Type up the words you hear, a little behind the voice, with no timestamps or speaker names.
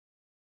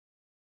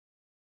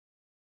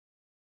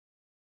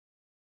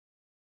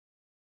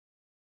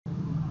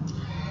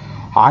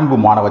அன்பு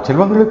மாணவ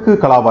செல்வங்களுக்கு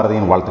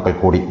கலாபாரதியின் வாழ்த்துக்கள்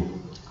கூடி.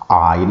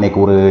 இன்னைக்கு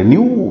ஒரு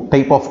நியூ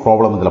டைப் ஆஃப்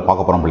ப்ராப்ளம் இதில்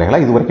பார்க்க போகிறோம் பிள்ளைகளா.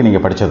 இது வரைக்கும்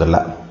நீங்கள்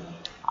படித்ததில்லை.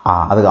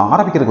 அதுக்கு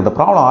ஆரம்பிக்கிறதுக்கு இந்த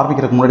ப்ராப்ளம்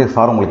ஆரம்பிக்கிறதுக்கு முன்னாடி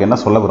சார் உங்களுக்கு என்ன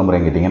சொல்ல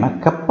விரும்புகிறேன்னு கேட்டிங்கன்னா,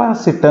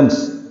 கெப்பாசிட்டன்ஸ்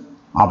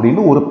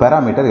அப்படின்னு ஒரு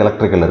பேராமீட்டர்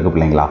எலக்ட்ரிக்கல் இருக்குது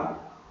பிள்ளைங்களா.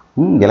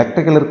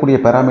 எலக்ட்ரிக்கல் இருக்கக்கூடிய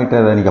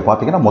பேராமீட்டர் நீங்கள்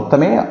பார்த்தீங்கன்னா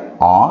மொத்தமே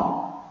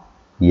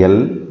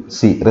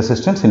RLC,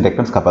 ரெசிஸ்டன்ஸ்,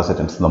 இண்டக்டன்ஸ்,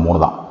 கெப்பாசிட்டன்ஸ், இந்த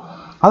மூணு தான்.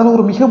 அதில்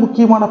ஒரு மிக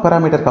முக்கியமான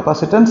பேராமீட்டர்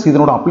கெப்பாசிட்டன்ஸ்.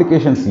 இதனோட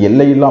அப்ளிகேஷன்ஸ்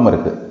எல்லை இல்லாமல்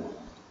இருக்குது.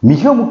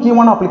 மிக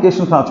முக்கியமான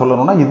அப்ளிகேஷன்ஸ் நான்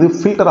சொல்லணும்னா இது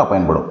ஃபில்டராக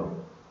பயன்படும்.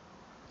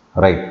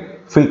 ரைட்,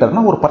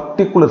 ஃபில்டர்னால் ஒரு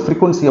பர்டிகுலர்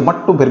ஃப்ரீக்வன்சியை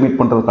மட்டும் பெர்மிட்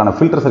பண்ணுறதுக்கான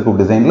ஃபில்டர் சர்க்யூட்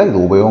டிசைனில் இது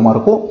உபயோகமாக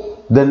இருக்கும்.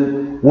 தென்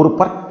ஒரு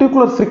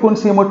பர்டிகுலர்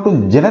ஃப்ரீக்வன்சியை மட்டும்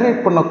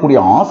ஜெனரேட் பண்ணக்கூடிய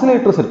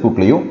ஆசிலேட்டர்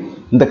சர்க்யூட்லேயும்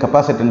இந்த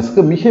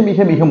கெப்பாசிட்டன்ஸுக்கு மிக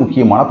மிக மிக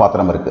முக்கியமான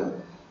பாத்திரம் இருக்குது.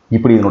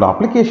 இப்படி இதனோட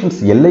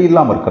அப்ளிகேஷன்ஸ் எல்லை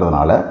இல்லாமல்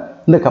இருக்கிறதுனால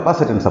இந்த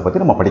கெப்பாசிட்டன்ஸை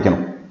பற்றி நம்ம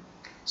படிக்கணும்.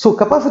 ஸோ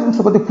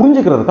கெப்பாசிட்டன்ஸை பற்றி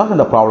புரிஞ்சுக்கிறதுக்காக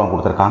இந்த ப்ராப்ளம்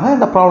கொடுத்துருக்காங்க.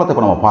 இந்த ப்ராப்ளத்தை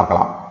இப்போ நம்ம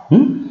பார்க்கலாம்.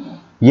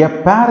 A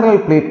parallel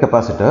plate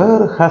capacitor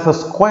has a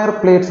square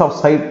plates of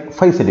side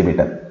 5 cm.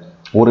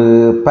 ஒரு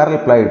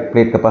parallel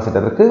plate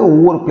capacitor இருக்கு.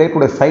 ஒவ்வொரு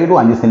பிளேட்டோட சைடும்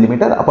 5 cm.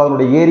 அப்போ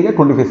அதனுடைய area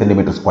 25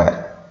 cm square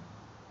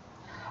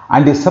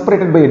and is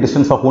separated by a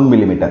distance of 1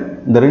 mm.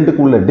 இந்த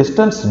ரெண்டுக்கு உள்ள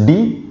distance d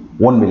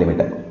 1 mm.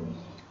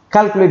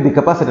 Calculate the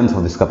capacitance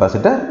of this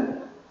capacitor.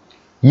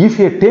 If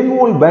a 10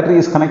 volt battery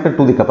is connected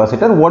to the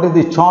capacitor, what is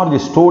the charge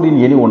stored in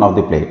any one of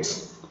the plates?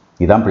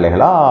 இதான்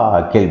பிள்ளைகளா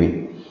கேள்வி.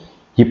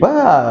 இப்போ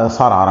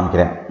sir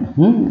ஆரம்பிக்கிறேன்.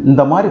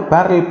 இந்த மாதிரி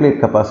பேரலல் பிளேட்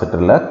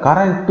கெப்பாசிட்டரில்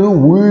கரண்ட்டு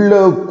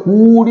உள்ளே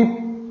கூடி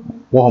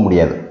போக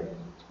முடியாது.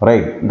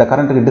 ரைட், இந்த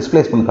கரண்ட்டுக்கு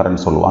டிஸ்பிளேஸ்மெண்ட்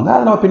கரண்ட் சொல்லுவாங்க.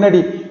 அதை நம்ம பின்னாடி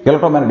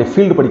எலக்ட்ரோமேக்னெட்டிக்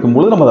ஃபீல்டு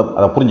படிக்கும்போது நம்ம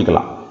அதை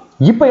புரிஞ்சுக்கலாம்.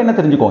 இப்போ என்ன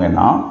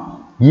தெரிஞ்சுக்கோங்கன்னா,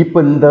 இப்போ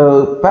இந்த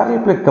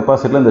பேரலல் பிளேட்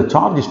கெப்பாசிட்டரில் இந்த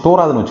சார்ஜ்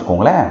ஸ்டோர் ஆகுதுன்னு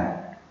வச்சுக்கோங்களேன்.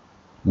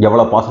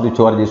 எவ்வளோ பாசிட்டிவ்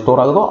சார்ஜ்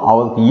ஸ்டோர் ஆகுதோ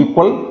அதுக்கு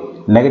ஈக்குவல்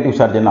நெகட்டிவ்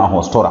சார்ஜ் என்ன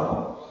ஆகும், ஸ்டோர் ஆகும்.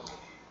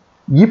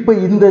 இப்போ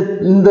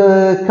இந்த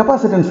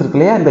கெப்பாசிட்டன்ஸ் இருக்கு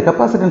இல்லையா, இந்த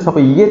கெப்பாசிட்டன்ஸ்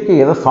அப்போ இயற்கை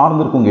எதை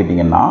சார்ந்திருக்கும்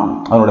கேட்டிங்கன்னா,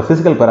 அதனோட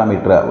ஃபிசிக்கல்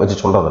பேராமீட்டரை வச்சு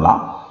சொல்கிறதுனா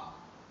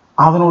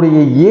அதனுடைய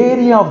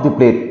ஏரியா ஆஃப் தி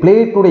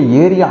பிளேட்டுடைய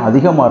ஏரியா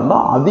அதிகமாக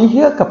இருந்தால்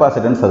அதிக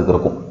கெப்பாசிட்டன்ஸ் அதுக்கு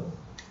இருக்கும்.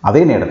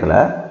 அதே நேரத்தில்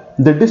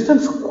இந்த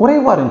டிஸ்டன்ஸ்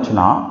குறைவாக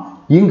இருந்துச்சுன்னா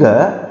இங்கே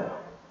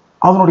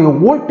அதனுடைய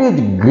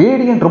வோல்டேஜ்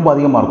கிரேடியன்ட் ரொம்ப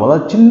அதிகமாக இருக்கும்.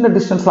 அதாவது சின்ன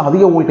டிஸ்டன்ஸில்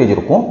அதிக வோல்டேஜ்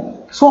இருக்கும்.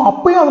 ஸோ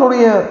அப்போயும்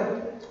அதனுடைய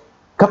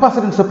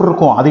கெப்பாசிட்டன்ஸ் எப்படி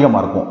இருக்கும்,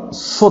 அதிகமாக இருக்கும்.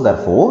 So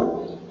therefore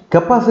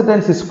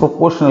capacitance is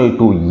proportional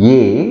to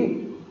A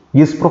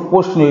is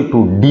proportional to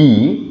D.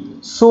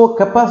 So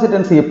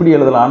capacitance எப்படி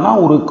எழுதலாம்னா,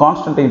 ஒரு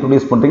கான்ஸ்டன்ட்டை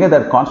இன்ட்ரோடியூஸ் பண்ணுறீங்க.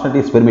 that constant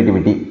is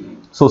permittivity.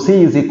 So C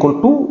is equal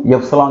to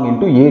epsilon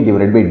into A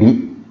divided by D.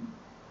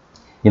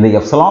 இந்த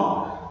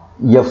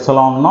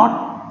epsilon naught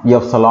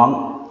epsilon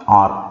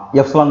R.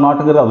 epsilon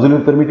naughtங்கிறது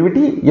absolute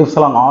permittivity,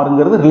 epsilon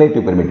Rங்கிறது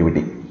relative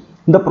permittivity.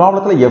 இந்த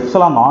ப்ராப்ளத்தில்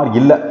epsilon R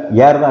இல்லை,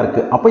 ஏர் தான்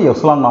இருக்குது. அப்போ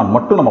epsilon naught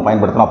மட்டும் நம்ம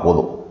பயன்படுத்தினா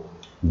போதும்.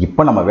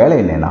 இப்போ நம்ம வேலை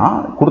என்னென்னா,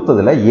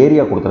 கொடுத்ததில்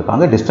ஏரியா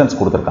கொடுத்துருக்காங்க, டிஸ்டன்ஸ்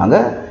கொடுத்துருக்காங்க,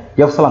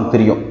 எப்சிலான்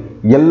தெரியும்.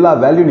 எல்லா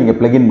வேல்யூ நீங்கள்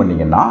பிளக்இன்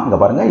பண்ணிங்கன்னா இங்கே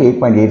பாருங்கள்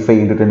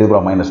 8.85 ×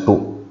 10⁻².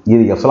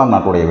 இது எப்சிலான்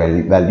நாட்டோடைய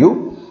வேல்யூ.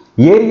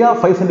 ஏரியா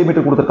 5 cm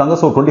கொடுத்துருக்காங்க.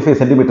 So 25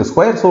 cm².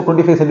 So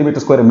 25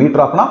 cm²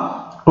 metre ஆகுனா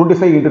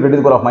 25 ×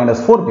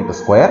 10⁻⁴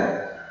 மீட்டர்².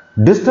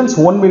 டிஸ்டன்ஸ்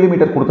 1 mm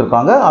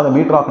கொடுத்துருக்காங்க. அதை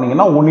மீட்டர்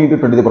ஆக்குனீங்கன்னா 1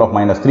 ×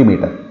 10⁻³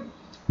 மீட்டர்.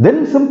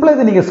 தென் சிம்பிளாக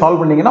இதை நீங்கள் சால்வ்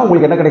பண்ணிங்கன்னா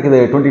உங்களுக்கு என்ன கிடைக்குது,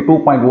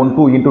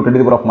 22.12 ×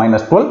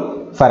 10⁻12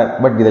 ஃபேரட்.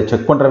 பட் இதை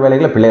செக் பண்ணுற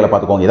வேலைகளை பிள்ளைகளை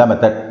பார்த்துக்கோங்க. இதான்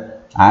மெத்தட்.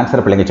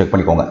 ஆன்சரை பிள்ளைங்க செக்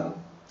பண்ணிக்கோங்க.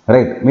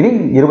 Right,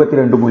 meaning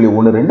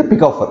 22.12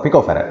 pico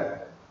farad.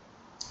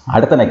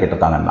 அடுத்த என்ன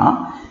கேட்டிருக்காங்கன்னா,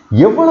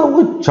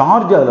 எவ்வளவு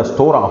சார்ஜ் அதில்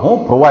ஸ்டோர் ஆகும்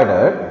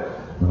ப்ரொவைடட்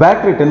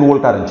பேட்டரி 10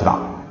 வோல்ட்டாக இருந்துச்சுன்னா.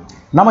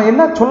 நம்ம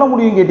என்ன சொல்ல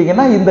முடியும்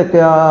கேட்டிங்கன்னா, இந்த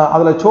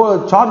அதில்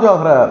சார்ஜ்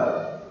ஆகிற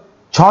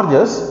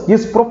charges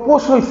is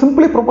proportional,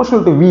 simply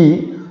proportional to V.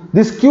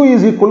 This Q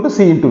is equal to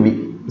C × V.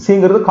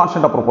 சிங்கிறது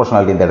constant of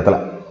proportionality இந்த இடத்துல.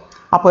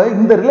 அப்போ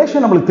இந்த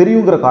ரிலேஷன் நம்மளுக்கு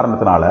தெரியுங்கிற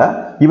காரணத்தினால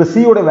இவ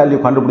சியோட வேல்யூ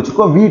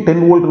கண்டுபிடிச்சிக்கோ. V 10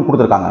 வோல்ட்னு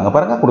கொடுத்துருக்காங்க, அங்கே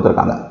பாருங்க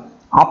கொடுத்துருக்காங்க.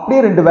 அப்படியே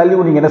ரெண்டு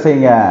வேல்யூ நீங்கள் என்ன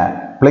செய்யுங்க,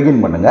 பிளக்இன்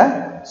பண்ணுங்க.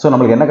 ஸோ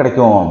நம்மளுக்கு என்ன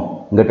கிடைக்கும்,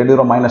 இங்கே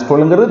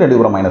 10⁻12ங்கிறது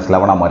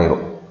 10⁻11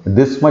 மாறிடும்.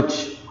 This much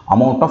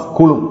amount of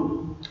coulomb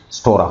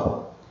store ஆகும்.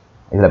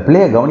 இதில்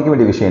பிள்ளையை கவனிக்க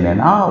வேண்டிய விஷயம்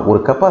என்னென்னா,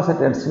 ஒரு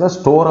கெப்பாசிட்டன்ஸில்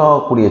ஸ்டோர்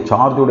ஆகக்கூடிய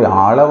சார்ஜுடைய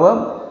அளவை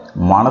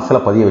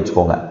மனசில் பதிய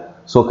வச்சுக்கோங்க.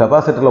 ஸோ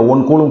கெப்பாசிட்டரில்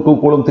 1 கூலும் 2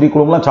 கூலும் 3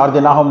 கூலும்லாம் சார்ஜ்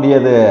என்ன ஆக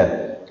முடியாது,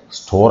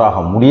 ஸ்டோர் ஆக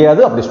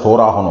முடியாது. அப்படி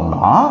ஸ்டோர்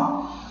ஆகணும்னா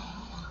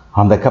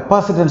அந்த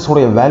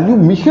கெப்பாசிட்டன்ஸோடைய வேல்யூ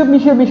மிக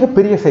மிக மிக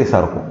பெரிய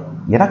சைஸாக இருக்கும்.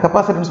 ஏன்னா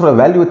கெப்பாசிட்டன்ஸோட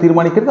வேல்யூவை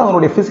தீர்மானிக்கிறது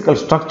அதனுடைய ஃபிசிக்கல்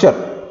ஸ்ட்ரக்சர்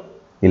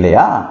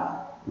இல்லையா.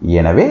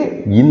 எனவே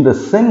இந்த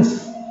சென்ஸ்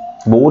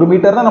இப்போ 1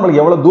 மீட்டர்னால்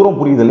நம்மளுக்கு எவ்வளோ தூரம்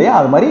புரியுது இல்லையா,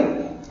 அது மாதிரி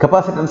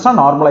கெப்பாசிட்டன்ஸ்னால்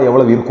நார்மலாக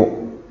எவ்வளோ இருக்கும்,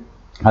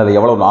 அதில்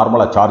எவ்வளோ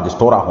நார்மலாக சார்ஜ்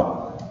ஸ்டோர் ஆகும்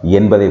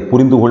என்பதை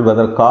புரிந்து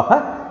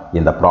கொள்வதற்காக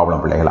இந்த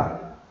ப்ராப்ளம் பிள்ளைகளா.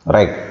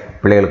 ரைட்,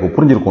 பிள்ளைகளுக்கு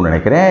புரிஞ்சிருக்கும்னு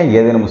நினைக்கிறேன்.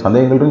 ஏதேனும்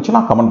சந்தேகங்கள்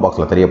இருந்துச்சுன்னா கமெண்ட்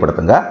பாக்ஸில்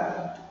தெரியப்படுத்துங்க.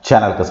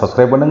 சேனலுக்கு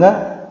சப்ஸ்கிரைப் பண்ணுங்கள்.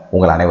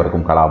 உங்கள்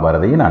அனைவருக்கும்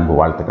கலாபாரதியின் அன்பு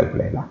வாழ்த்துக்கள்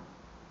பிள்ளைகளா.